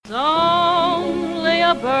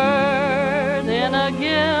a bird in a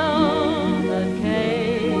gilded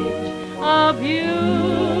cage, a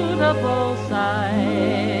beautiful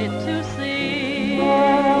sight to see.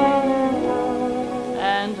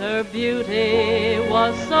 And her beauty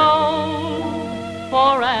was sold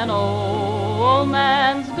for an old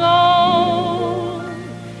man's gold.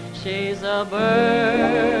 She's a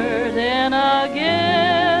bird in a gilded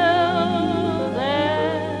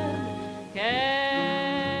cage.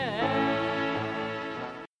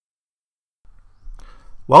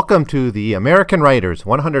 Welcome to the American Writers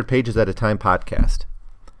 100 Pages at a Time podcast.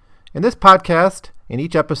 In this podcast, in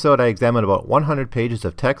each episode, I examine about 100 pages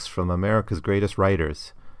of text from America's greatest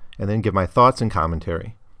writers, and then give my thoughts and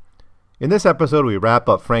commentary. In this episode, we wrap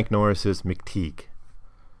up Frank Norris's McTeague.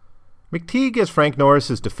 McTeague is Frank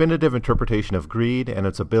Norris's definitive interpretation of greed and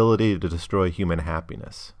its ability to destroy human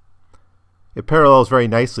happiness. It parallels very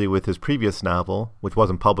nicely with his previous novel, which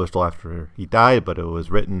wasn't published till after he died, but it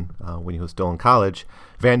was written when he was still in college,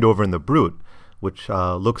 Vandover and the Brute, which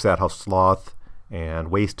looks at how sloth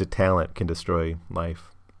and wasted talent can destroy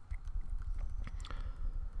life.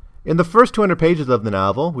 In the first 200 pages of the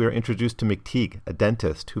novel, we are introduced to McTeague, a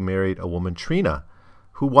dentist who married a woman, Trina,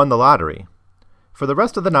 who won the lottery. For the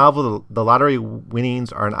rest of the novel, the lottery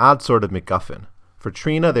winnings are an odd sort of MacGuffin. For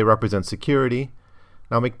Trina, they represent security.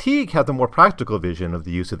 Now, McTeague had the more practical vision of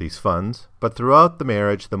the use of these funds, but throughout the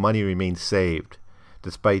marriage, the money remained saved,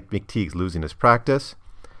 despite McTeague's losing his practice,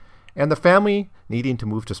 and the family needing to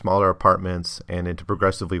move to smaller apartments and into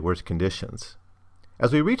progressively worse conditions.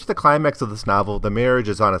 As we reach the climax of this novel, the marriage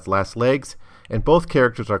is on its last legs, and both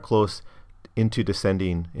characters are close into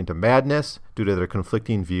descending into madness due to their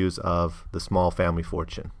conflicting views of the small family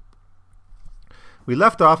fortune. We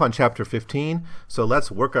left off on chapter 15, so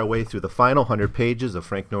let's work our way through the final 100 pages of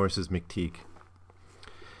Frank Norris's McTeague.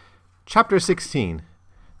 Chapter 16.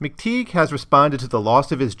 McTeague has responded to the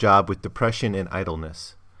loss of his job with depression and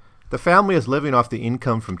idleness. The family is living off the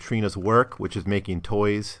income from Trina's work, which is making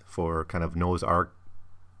toys for kind of Noah's Ark,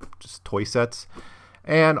 just toy sets.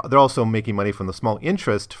 And they're also making money from the small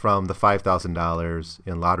interest from the $5,000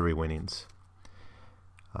 in lottery winnings.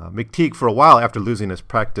 McTeague, for a while after losing his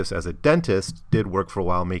practice as a dentist, did work for a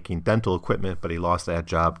while making dental equipment, but he lost that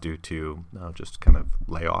job due to just kind of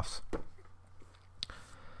layoffs.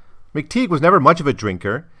 McTeague was never much of a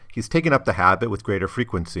drinker. He's taken up the habit with greater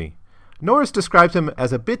frequency. Norris describes him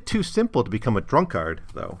as a bit too simple to become a drunkard,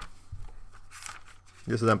 though.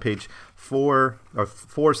 This is on page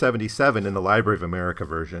 477 in the Library of America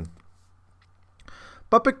version.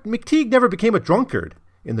 But McTeague never became a drunkard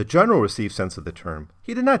in the general received sense of the term.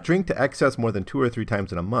 He did not drink to excess more than 2 or 3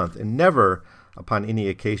 times in a month, and never, upon any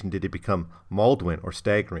occasion, did he become maudlin or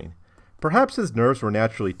staggering. Perhaps his nerves were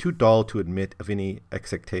naturally too dull to admit of any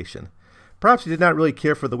excitation. Perhaps he did not really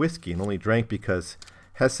care for the whiskey and only drank because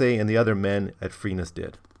Hesse and the other men at Freena's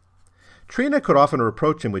did. Trina could often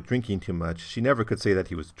reproach him with drinking too much. She never could say that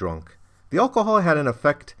he was drunk. The alcohol had an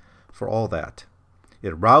effect for all that.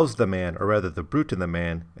 It roused the man, or rather the brute in the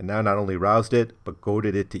man, and now not only roused it, but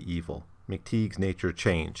goaded it to evil. McTeague's nature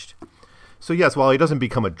changed. So yes, while he doesn't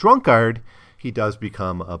become a drunkard, he does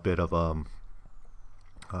become a bit of a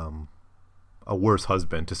worse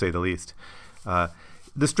husband, to say the least.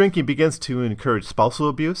 This drinking begins to encourage spousal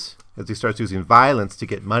abuse, as he starts using violence to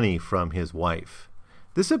get money from his wife.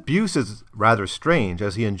 This abuse is rather strange,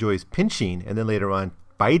 as he enjoys pinching and then later on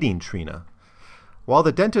biting Trina. While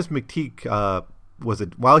the dentist McTeague was a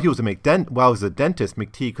dentist,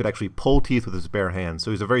 McTeague could actually pull teeth with his bare hands.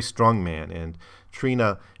 So he's a very strong man, and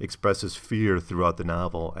Trina expresses fear throughout the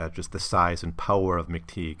novel at just the size and power of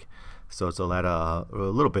McTeague. So it's a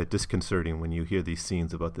little bit disconcerting when you hear these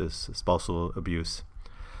scenes about this spousal abuse.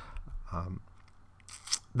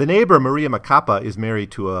 The neighbor, Maria Macapa, is married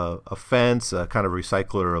to a fence, a kind of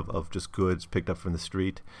recycler of just goods picked up from the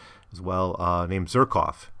street as well, named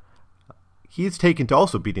Zerkoff. He's taken to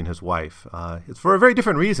also beating his wife. It's for a very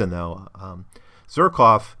different reason, though.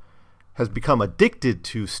 Zerkoff has become addicted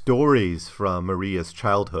to stories from Maria's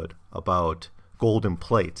childhood about golden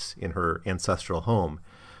plates in her ancestral home.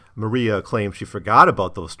 Maria claims she forgot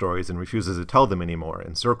about those stories and refuses to tell them anymore.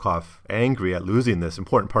 And Zerkoff, angry at losing this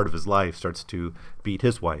important part of his life, starts to beat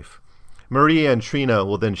his wife. Maria and Trina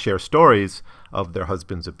will then share stories of their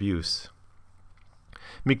husband's abuse.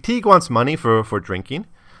 McTeague wants money for drinking.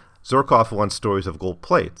 Zerkoff wants stories of gold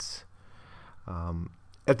plates.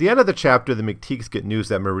 At the end of the chapter, the McTeagues get news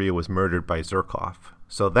that Maria was murdered by Zerkoff.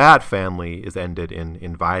 So that family is ended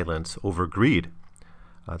in violence over greed.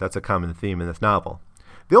 That's a common theme in this novel.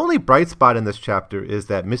 The only bright spot in this chapter is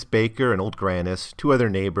that Miss Baker and Old Grannis, two other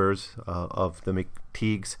neighbors of the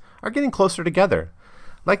McTeagues, are getting closer together.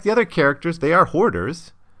 Like the other characters, they are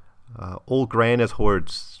hoarders. Old Grannis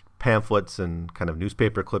hoards pamphlets and kind of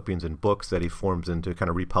newspaper clippings and books that he forms into kind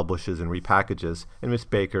of republishes and repackages, and Miss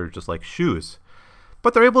Baker just like shoes.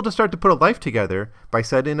 But they're able to start to put a life together by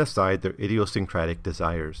setting aside their idiosyncratic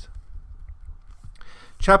desires.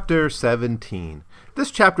 Chapter 17.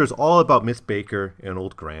 This chapter is all about Miss Baker and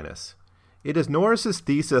Old Grannis. It is Norris's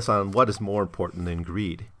thesis on what is more important than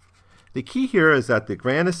greed. The key here is that the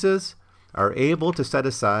Grannises are able to set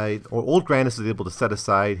aside, or Old Grannis is able to set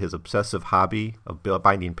aside his obsessive hobby of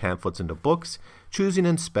binding pamphlets into books, choosing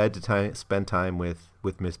instead to spend time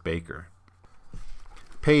with Miss Baker.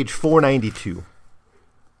 Page 492.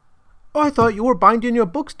 "Oh, I thought you were binding your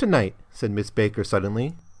books tonight," said Miss Baker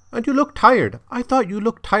suddenly. "And you look tired. I thought you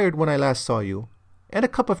looked tired when I last saw you. And a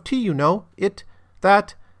cup of tea, you know.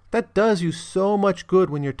 That does you so much good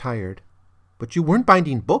when you're tired. But you weren't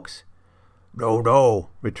binding books?" No,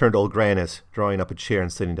 returned Old Grannis, drawing up a chair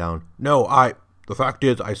and sitting down. No, the fact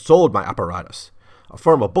is, I sold my apparatus. A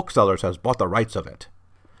firm of booksellers has bought the rights of it."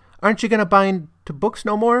 "Aren't you going to bind to books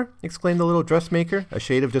no more?" exclaimed the little dressmaker, a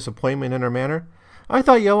shade of disappointment in her manner. "I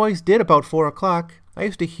thought you always did about 4 o'clock. I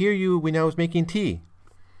used to hear you when I was making tea."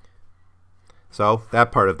 So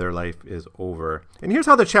that part of their life is over. And here's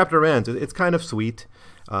how the chapter ends. It's kind of sweet.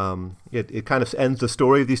 It kind of ends the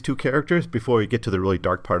story of these two characters before we get to the really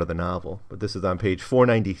dark part of the novel. But this is on page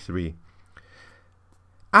 493.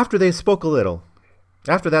 After that, they spoke a little.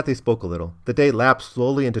 The day lapsed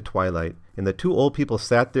slowly into twilight, and the two old people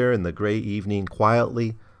sat there in the gray evening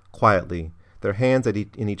quietly, their hands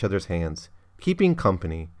in each other's hands, keeping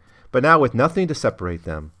company, but now with nothing to separate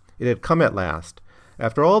them. It had come at last.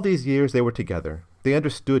 After all these years they were together. They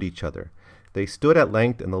understood each other. They stood at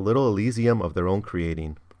length in the little Elysium of their own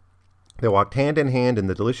creating. They walked hand in hand in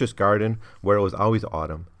the delicious garden where it was always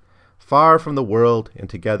autumn. Far from the world, and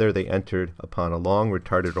together they entered upon a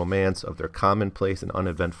long-retarded romance of their commonplace and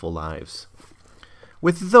uneventful lives.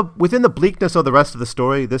 Within the bleakness of the rest of the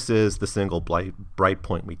story, this is the single bright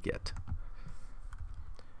point we get.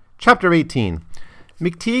 Chapter 18.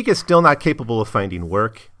 McTeague is still not capable of finding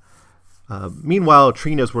work. Meanwhile,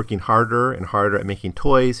 Trina is working harder and harder at making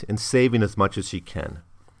toys and saving as much as she can.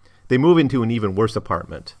 They move into an even worse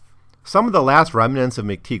apartment. Some of the last remnants of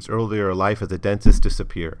McTeague's earlier life as a dentist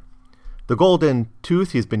disappear. The golden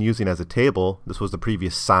tooth he's been using as a table, this was the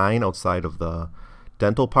previous sign outside of the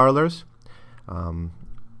dental parlors.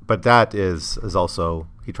 But that is also,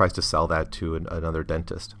 he tries to sell that to another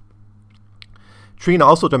dentist. Trina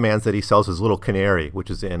also demands that he sells his little canary, which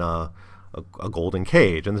is in a golden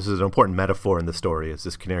cage. And this is an important metaphor in the story, is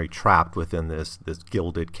this canary trapped within this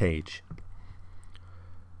gilded cage.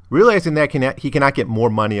 Realizing that he cannot get more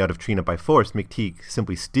money out of Trina by force, McTeague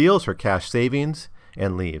simply steals her cash savings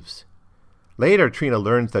and leaves. Later, Trina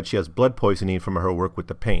learns that she has blood poisoning from her work with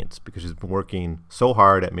the paints because she's been working so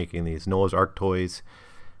hard at making these Noah's Ark toys,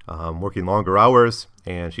 working longer hours,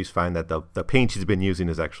 and she's found that the paint she's been using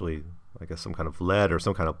is actually, I guess, some kind of lead or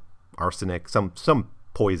some kind of arsenic, some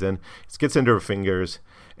poison. It gets into her fingers,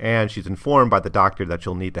 and she's informed by the doctor that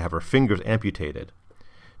she'll need to have her fingers amputated.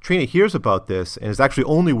 Trina hears about this and is actually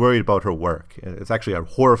only worried about her work. It's actually a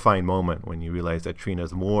horrifying moment when you realize that Trina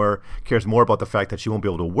cares more about the fact that she won't be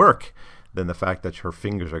able to work than the fact that her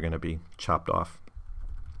fingers are going to be chopped off.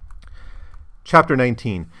 Chapter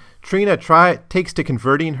 19. Trina takes to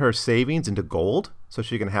converting her savings into gold so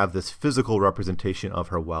she can have this physical representation of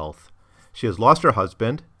her wealth. She has lost her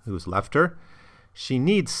husband, who's left her. She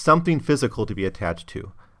needs something physical to be attached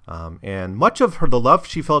to. And much of the love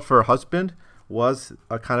she felt for her husband was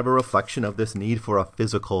a kind of a reflection of this need for a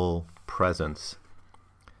physical presence.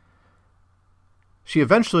 She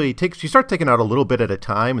starts taking out a little bit at a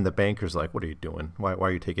time, and the banker's like, "What are you doing? Why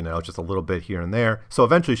are you taking it out just a little bit here and there?" So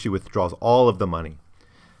eventually she withdraws all of the money.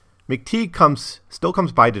 McTeague still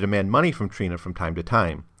comes by to demand money from Trina from time to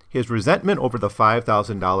time. His resentment over the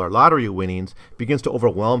 $5,000 lottery winnings begins to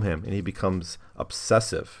overwhelm him, and he becomes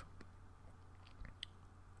obsessive.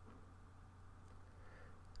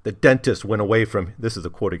 The dentist went away from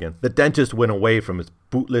his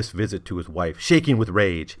bootless visit to his wife, shaking with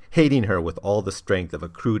rage, hating her with all the strength of a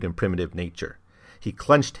crude and primitive nature. He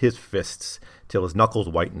clenched his fists till his knuckles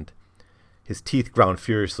whitened. His teeth ground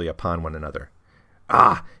furiously upon one another.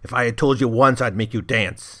 "Ah, if I had told you once, I'd make you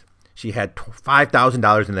dance. She had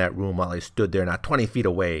 $5,000 in that room while I stood there not 20 feet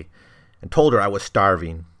away and told her I was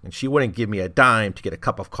starving, and she wouldn't give me a dime to get a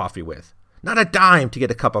cup of coffee with. Not a dime to get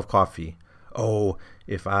a cup of coffee. Oh,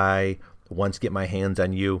 if I once get my hands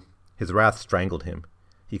on you." His wrath strangled him.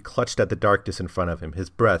 He clutched at the darkness in front of him, his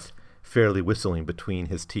breath fairly whistling between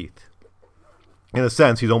his teeth. In a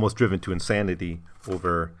sense, he's almost driven to insanity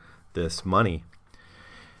over this money.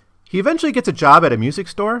 He eventually gets a job at a music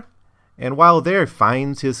store, and while there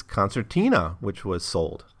finds his concertina, which was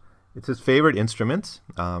sold. It's his favorite instrument,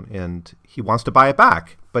 and he wants to buy it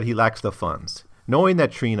back, but he lacks the funds. Knowing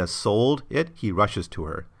that Trina sold it, he rushes to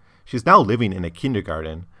her. She's now living in a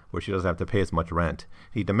kindergarten where she doesn't have to pay as much rent.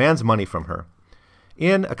 He demands money from her.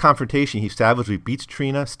 In a confrontation, he savagely beats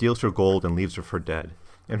Trina, steals her gold, and leaves her for dead.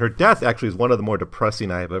 And her death actually is one of the more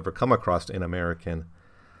depressing I have ever come across in American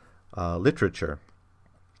literature.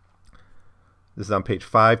 This is on page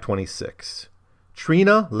 526.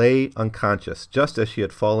 Trina lay unconscious, just as she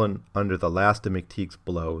had fallen under the last of McTeague's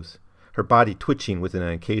blows, her body twitching with an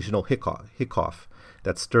occasional hiccough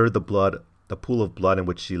that stirred the pool of blood in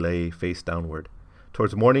which she lay face downward.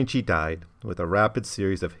 Towards morning she died, with a rapid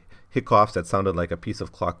series of hiccoughs that sounded like a piece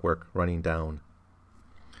of clockwork running down.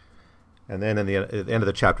 And then at the end of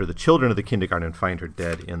the chapter, the children of the kindergarten find her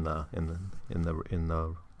dead in the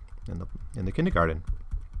kindergarten.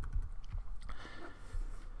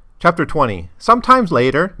 Chapter 20. Sometimes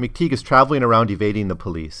later, McTeague is traveling around evading the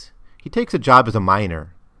police. He takes a job as a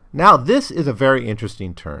miner. Now, this is a very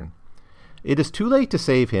interesting turn. It is too late to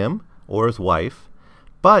save him or his wife,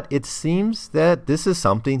 but it seems that this is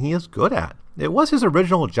something he is good at. It was his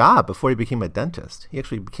original job before he became a dentist. He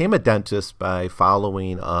actually became a dentist by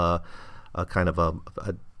following a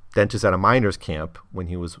dentist at a miner's camp when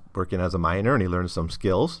he was working as a miner, and he learned some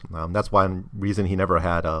skills. That's one reason he never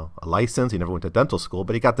had a license. He never went to dental school,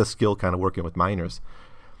 but he got the skill kind of working with miners.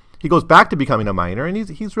 He goes back to becoming a miner, and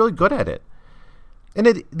he's really good at it.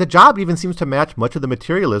 And the job even seems to match much of the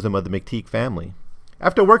materialism of the McTeague family.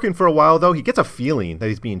 After working for a while, though, he gets a feeling that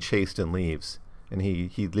he's being chased and leaves. And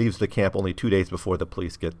he leaves the camp only 2 days before the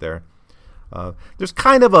police get there. There's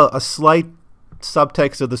kind of a slight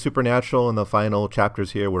subtext of the supernatural in the final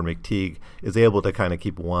chapters here where McTeague is able to kind of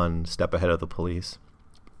keep one step ahead of the police.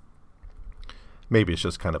 Maybe it's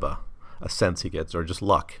just kind of a sense he gets, or just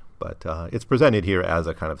luck. But it's presented here as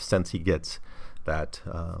a kind of sense he gets that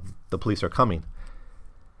the police are coming.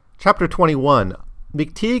 Chapter 21.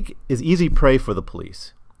 McTeague is easy prey for the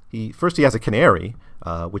police. He has a canary,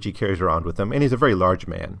 which he carries around with him, and he's a very large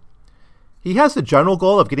man. He has the general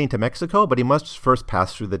goal of getting to Mexico, but he must first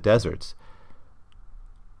pass through the deserts.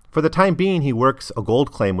 For the time being, he works a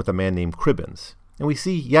gold claim with a man named Cribbins. And we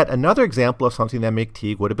see yet another example of something that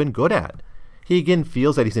McTeague would have been good at. He again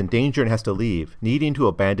feels that he's in danger and has to leave, needing to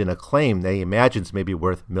abandon a claim that he imagines may be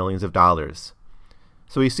worth millions of dollars.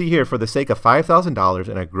 So we see here, for the sake of $5,000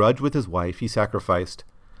 and a grudge with his wife, he sacrificed,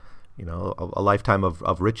 a lifetime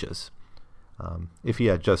of riches. If he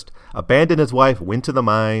had just abandoned his wife, went to the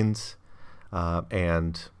mines,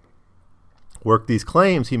 and worked these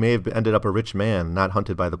claims, he may have ended up a rich man, not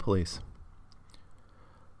hunted by the police.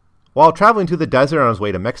 While traveling through the desert on his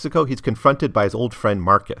way to Mexico, he's confronted by his old friend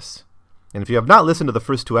Marcus. And if you have not listened to the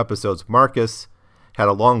first 2 episodes, Marcus had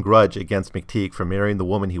a long grudge against McTeague for marrying the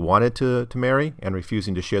woman he wanted to marry and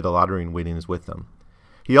refusing to share the lottery winnings with them.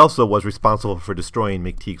 He also was responsible for destroying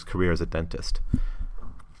McTeague's career as a dentist.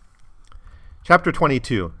 Chapter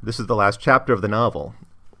 22. This is the last chapter of the novel.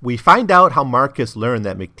 We find out how Marcus learned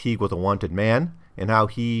that McTeague was a wanted man and how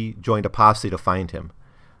he joined a posse to find him.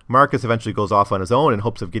 Marcus eventually goes off on his own in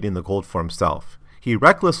hopes of getting the gold for himself. He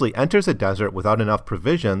recklessly enters a desert without enough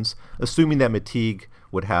provisions, assuming that McTeague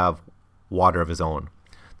would have water of his own.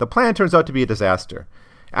 The plan turns out to be a disaster.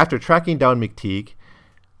 After tracking down McTeague,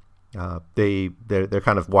 they're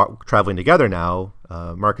kind of traveling together now.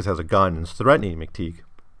 Marcus has a gun and is threatening McTeague.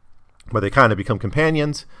 But they kind of become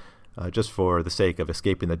companions just for the sake of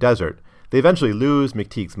escaping the desert. They eventually lose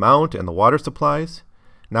McTeague's mount and the water supplies.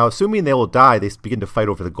 Now, assuming they will die, they begin to fight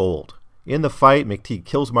over the gold. In the fight, McTeague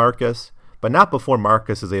kills Marcus, but not before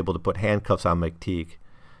Marcus is able to put handcuffs on McTeague.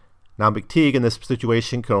 Now, McTeague in this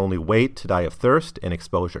situation can only wait to die of thirst and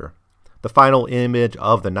exposure. The final image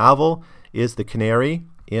of the novel is the canary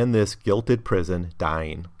in this gilded prison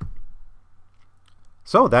dying.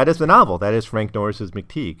 So that is the novel. That is Frank Norris's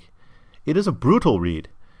McTeague. It is a brutal read.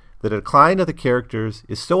 The decline of the characters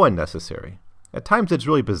is so unnecessary. At times it's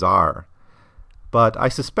really bizarre. But I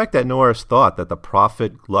suspect that Norris thought that the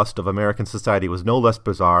profit lust of American society was no less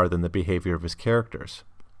bizarre than the behavior of his characters.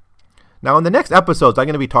 Now, in the next episodes, I'm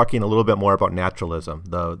going to be talking a little bit more about naturalism,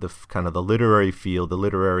 the kind of the literary field, the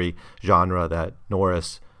literary genre that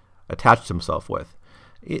Norris attached himself with.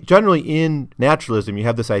 Generally, in naturalism, you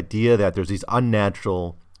have this idea that there's these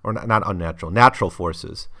natural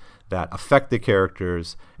forces that affect the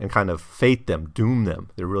characters and kind of fate them, doom them.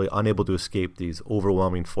 They're really unable to escape these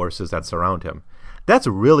overwhelming forces that surround him. That's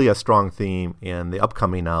really a strong theme in the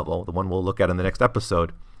upcoming novel, the one we'll look at in the next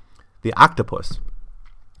episode, The Octopus.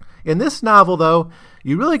 In this novel, though,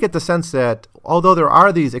 you really get the sense that although there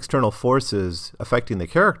are these external forces affecting the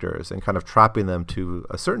characters and kind of trapping them to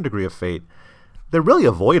a certain degree of fate, they're really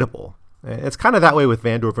avoidable. It's kind of that way with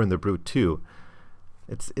Vandover and the Brute, too.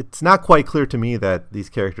 It's not quite clear to me that these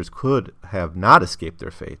characters could have not escaped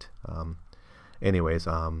their fate.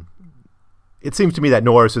 It seems to me that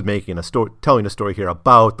Norris is telling a story here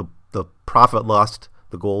about the profit lust,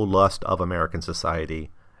 the gold lust of American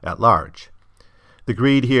society at large. The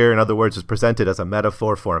greed here, in other words, is presented as a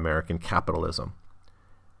metaphor for American capitalism.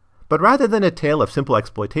 But rather than a tale of simple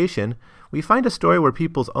exploitation, we find a story where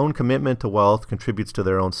people's own commitment to wealth contributes to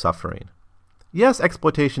their own suffering. Yes,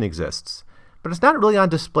 exploitation exists, but it's not really on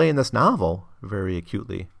display in this novel very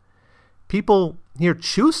acutely. People here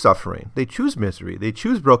choose suffering, they choose misery, they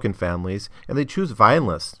choose broken families, and they choose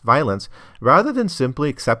violence rather than simply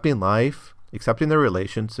accepting life, accepting their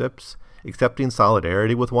relationships, accepting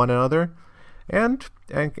solidarity with one another, and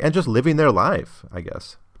just living their life, I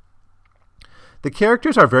guess. The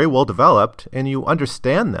characters are very well developed, and you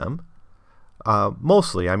understand them,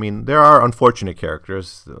 mostly. I mean, there are unfortunate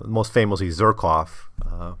characters, most famously Zherkov,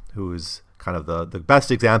 who is kind of the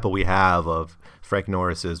best example we have of Frank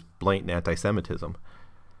Norris's blatant anti-Semitism.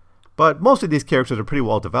 But most of these characters are pretty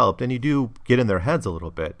well developed, and you do get in their heads a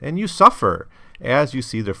little bit, and you suffer as you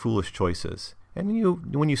see their foolish choices.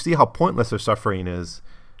 And when you see how pointless their suffering is,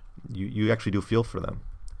 you actually do feel for them.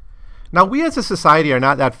 Now, we as a society are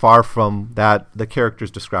not that far from the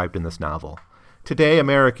characters described in this novel. Today,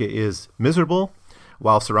 America is miserable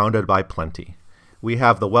while surrounded by plenty. We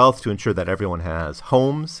have the wealth to ensure that everyone has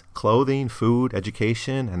homes, clothing, food,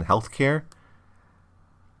 education, and health care.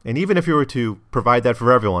 And even if you were to provide that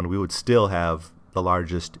for everyone, we would still have the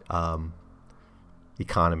largest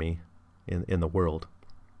economy in the world.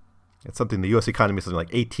 It's something, the U.S. economy is something like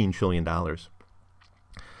 $18 trillion.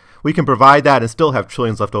 We can provide that and still have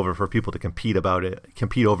trillions left over for people to compete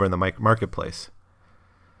over in the marketplace.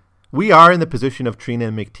 We are in the position of Trina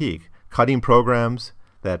and McTeague, cutting programs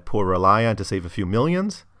that poor rely on to save a few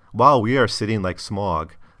millions, while we are sitting like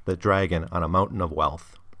Smaug, the dragon, on a mountain of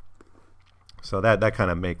wealth. So that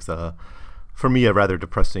kind of makes, for me, a rather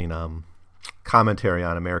depressing commentary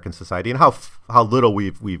on American society and how little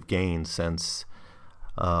we've gained since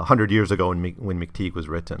 100 years ago when McTeague was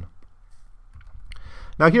written.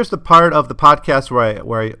 Now, here's the part of the podcast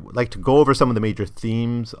where I like to go over some of the major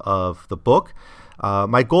themes of the book.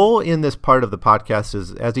 My goal in this part of the podcast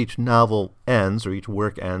is, as each novel ends or each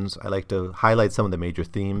work ends, I like to highlight some of the major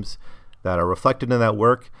themes that are reflected in that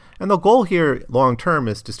work. And the goal here, long term,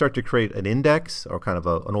 is to start to create an index or kind of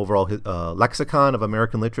an overall lexicon of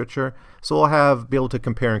American literature. So we'll be able to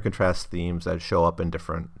compare and contrast themes that show up in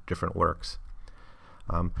different works.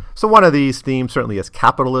 So one of these themes certainly is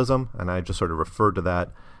capitalism, and I just sort of referred to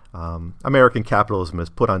that. American capitalism is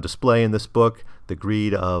put on display in this book. The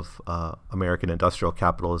greed of American industrial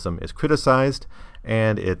capitalism is criticized,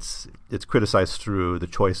 and it's criticized through the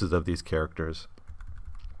choices of these characters.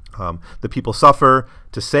 The people suffer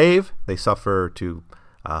to save. They suffer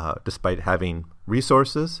despite having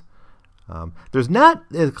resources. There's not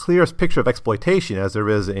as clear a picture of exploitation as there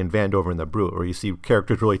is in Vandover and the Brute, where you see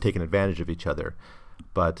characters really taking advantage of each other.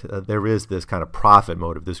 But there is this kind of profit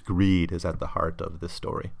motive. This greed is at the heart of this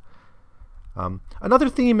story. Another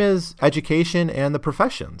theme is education and the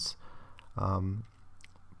professions.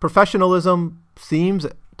 Professionalism seems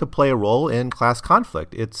to play a role in class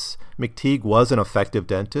conflict. McTeague was an effective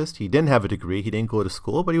dentist. He didn't have a degree. He didn't go to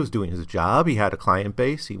school, but he was doing his job. He had a client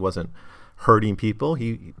base. He wasn't hurting people.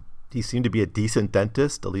 He seemed to be a decent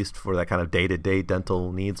dentist, at least for that kind of day-to-day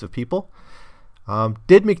dental needs of people.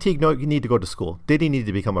 Did McTeague need to go to school? Did he need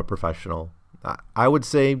to become a professional? I would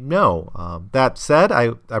say no. That said,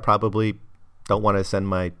 I probably don't want to send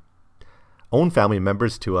my own family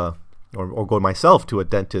members or go myself to a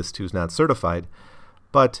dentist who's not certified.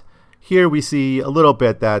 But here we see a little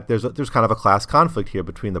bit that there's kind of a class conflict here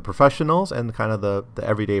between the professionals and kind of the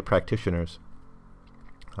everyday practitioners.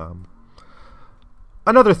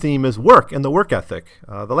 Another theme is work and the work ethic.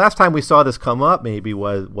 The last time we saw this come up maybe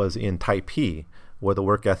was in Typee, where the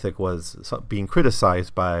work ethic was being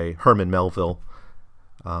criticized by Herman Melville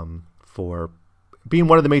for being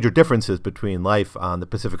one of the major differences between life on the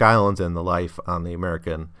Pacific Islands and the life on the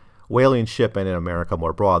American whaling ship and in America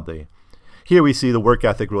more broadly. Here we see the work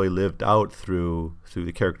ethic really lived out through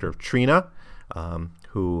the character of Trina,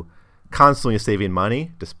 who constantly is saving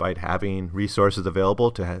money despite having resources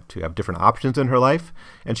available to have different options in her life.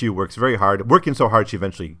 And she works very hard, working so hard she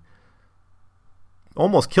eventually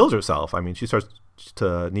almost kills herself. I mean, she starts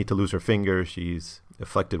to need to lose her finger. She's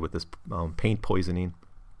afflicted with this paint poisoning.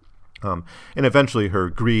 And eventually her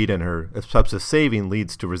greed and her obsessive saving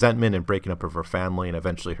leads to resentment and breaking up of her family and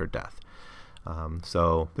eventually her death.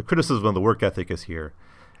 So the criticism of the work ethic is here.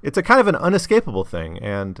 It's a kind of an unescapable thing.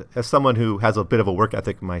 And as someone who has a bit of a work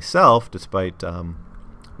ethic myself, despite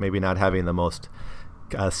maybe not having the most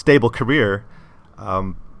stable career,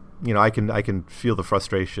 I can feel the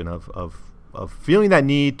frustration of feeling that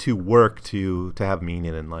need to work to have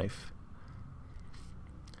meaning in life.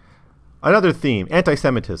 Another theme,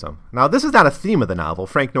 anti-Semitism. Now, this is not a theme of the novel.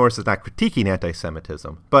 Frank Norris is not critiquing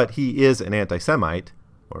anti-Semitism, but he is an anti-Semite,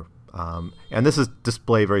 and this is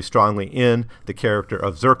displayed very strongly in the character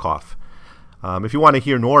of Zherkov. If you want to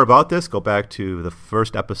hear more about this, go back to the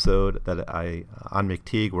first episode that on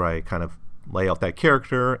McTeague, where I kind of lay out that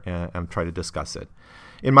character and try to discuss it.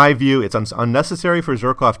 In my view, it's unnecessary for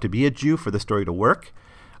Zherkov to be a Jew for the story to work.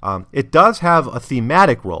 It does have a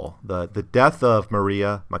thematic role. The death of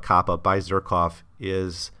Maria Macapa by Zherkov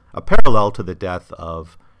is a parallel to the death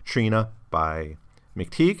of Trina by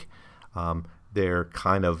McTeague. They're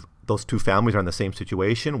kind of, those two families are in the same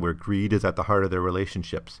situation where greed is at the heart of their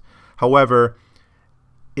relationships. However,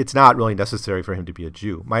 it's not really necessary for him to be a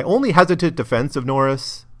Jew. My only hesitant defense of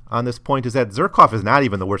Norris on this point is that Zherkov is not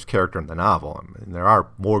even the worst character in the novel. I mean, there are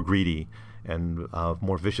more greedy and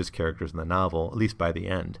more vicious characters in the novel, at least by the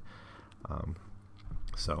end. I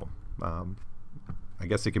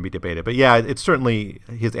guess it can be debated. But yeah, it's certainly,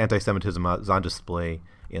 his anti-Semitism is on display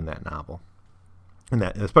in that novel,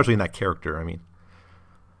 especially in that character, I mean.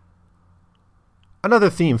 Another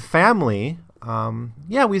theme, family.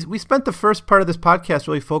 We spent the first part of this podcast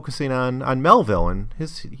really focusing on Melville, and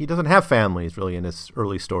he doesn't have families really in his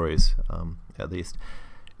early stories, at least.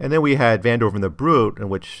 And then we had Vandover and the Brute, in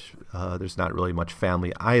which there's not really much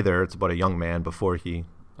family either. It's about a young man before he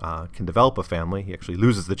can develop a family. He actually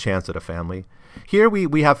loses the chance at a family. Here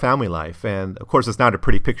we have family life, and of course it's not a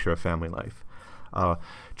pretty picture of family life.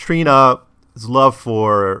 Trina's love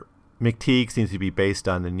for McTeague seems to be based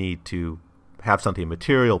on the need to have something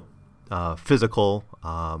material, physical.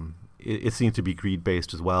 It seems to be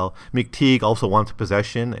greed-based as well. McTeague also wants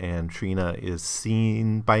possession, and Trina is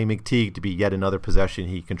seen by McTeague to be yet another possession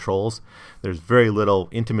he controls. There's very little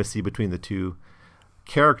intimacy between the two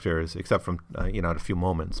characters, except from at a few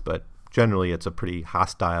moments. But generally, it's a pretty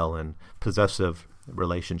hostile and possessive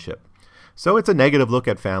relationship. So it's a negative look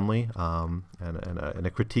at family and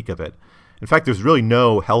a critique of it. In fact, there's really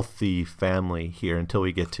no healthy family here until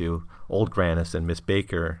we get to Old Grannis and Miss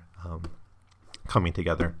Baker coming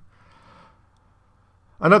together.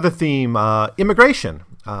 Another theme, immigration.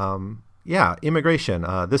 Immigration.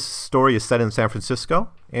 This story is set in San Francisco,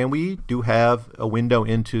 and we do have a window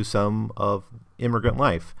into some of immigrant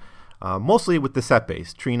life, mostly with the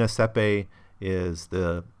Seppes. Trina Seppe is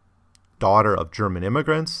the daughter of German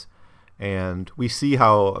immigrants, and we see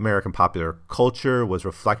how American popular culture was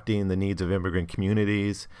reflecting the needs of immigrant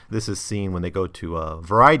communities. This is seen when they go to a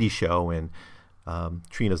variety show, and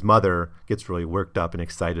Trina's mother gets really worked up and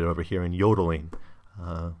excited over hearing yodeling,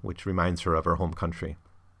 which reminds her of her home country.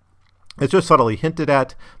 It's just subtly hinted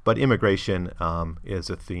at, but immigration is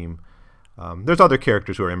a theme. There's other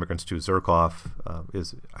characters who are immigrants too. Zherkov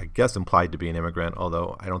is, I guess, implied to be an immigrant,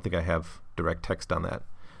 although I don't think I have direct text on that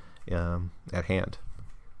at hand.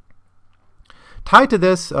 Tied to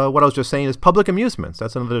this, what I was just saying is public amusements.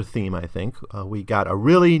 That's another theme, I think. We got a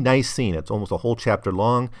really nice scene. It's almost a whole chapter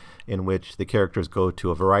long, in which the characters go to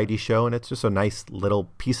a variety show, and it's just a nice little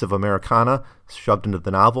piece of Americana shoved into the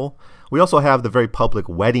novel. We also have the very public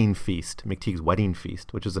wedding feast, McTeague's wedding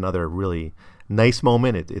feast, which is another really nice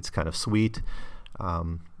moment. It's kind of sweet,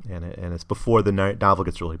 and it's before the novel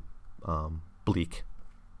gets really bleak.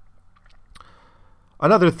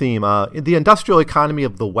 Another theme, the industrial economy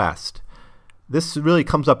of the West. This really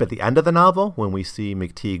comes up at the end of the novel when we see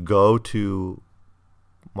McTeague go to,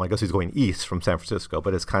 I guess he's going east from San Francisco,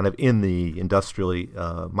 but it's kind of in the industrially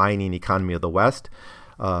mining economy of the West.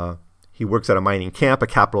 He works at a mining camp, a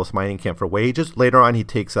capitalist mining camp for wages. Later on, he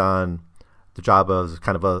takes on the job of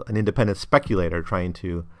kind of an independent speculator trying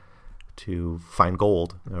to find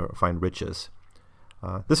gold or find riches.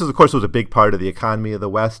 This, of course, was a big part of the economy of the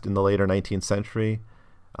West in the later 19th century,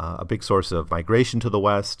 a big source of migration to the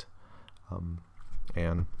West.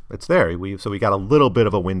 And it's there. So we got a little bit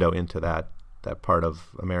of a window into that part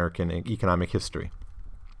of American economic history.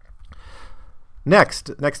 Next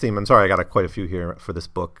theme. I'm sorry, I got quite a few here for this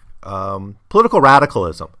book. Political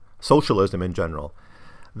radicalism, socialism in general.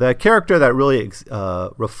 The character that really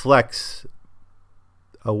reflects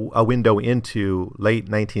a window into late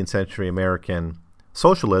 19th century American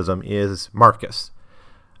socialism is Marcus.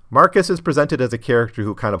 Marcus is presented as a character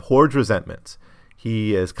who kind of hoards resentments.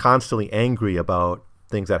 He is constantly angry about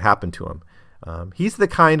things that happen to him. He's the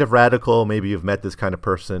kind of radical, maybe you've met this kind of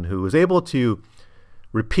person, who is able to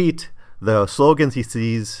repeat the slogans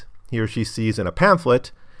he or she sees in a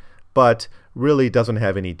pamphlet, but really doesn't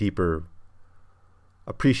have any deeper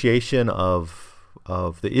appreciation of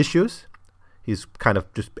the issues. He's kind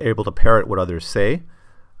of just able to parrot what others say,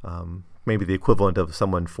 maybe the equivalent of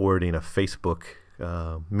someone forwarding a Facebook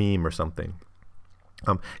meme or something.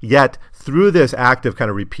 Yet, through this act of kind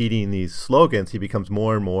of repeating these slogans, he becomes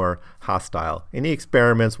more and more hostile, and he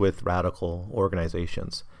experiments with radical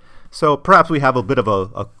organizations. So perhaps we have a bit of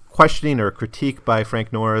a questioning or a critique by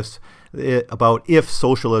Frank Norris about if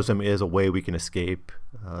socialism is a way we can escape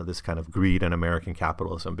this kind of greed in American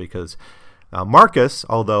capitalism, because Marcus,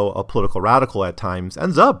 although a political radical at times,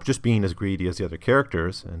 ends up just being as greedy as the other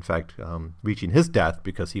characters. In fact, reaching his death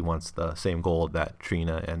because he wants the same gold that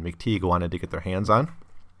Trina and McTeague wanted to get their hands on.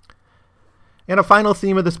 And a final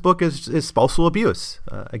theme of this book is spousal abuse.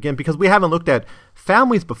 Again, because we haven't looked at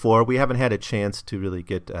families before, we haven't had a chance to really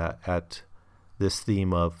get at this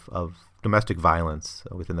theme of domestic violence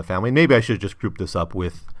within the family. Maybe I should just group this up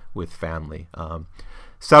with family.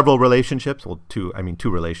 Several relationships, two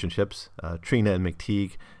relationships, Trina and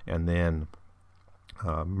McTeague, and then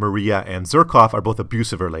Maria and Zherkov are both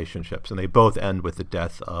abusive relationships, and they both end with the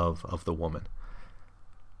death of the woman.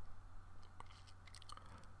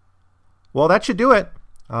 Well, that should do it.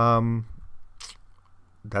 So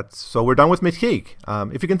we're done with McTeague.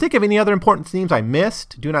 If you can think of any other important themes I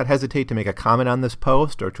missed, do not hesitate to make a comment on this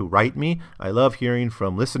post or to write me. I love hearing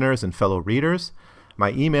from listeners and fellow readers.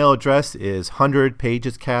 My email address is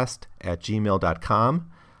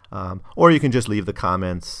 100pagescast@gmail.com, or you can just leave the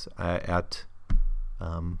comments on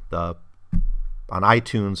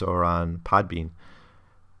iTunes or on Podbean.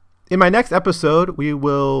 In my next episode, we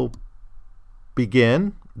will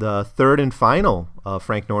begin the third and final of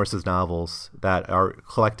Frank Norris's novels that are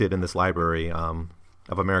collected in this Library of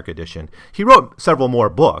America edition. He wrote several more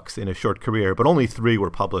books in his short career, but only 3 were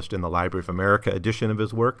published in the Library of America edition of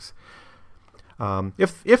his works.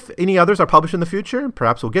 If any others are published in the future,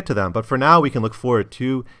 perhaps we'll get to them. But for now, we can look forward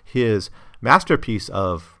to his masterpiece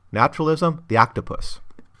of naturalism, The Octopus.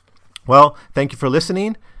 Well, thank you for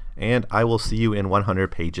listening, and I will see you in 100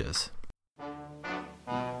 pages.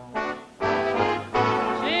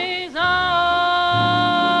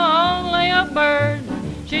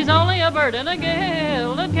 She's only a bird in a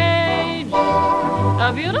gilded cage.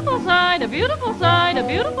 A beautiful sight, a beautiful sight, a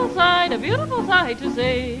beautiful sight, a beautiful sight to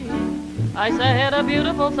see. I said a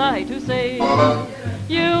beautiful sight to see.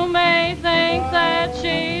 You may think that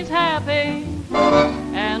she's happy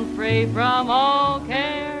and free from all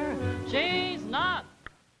care.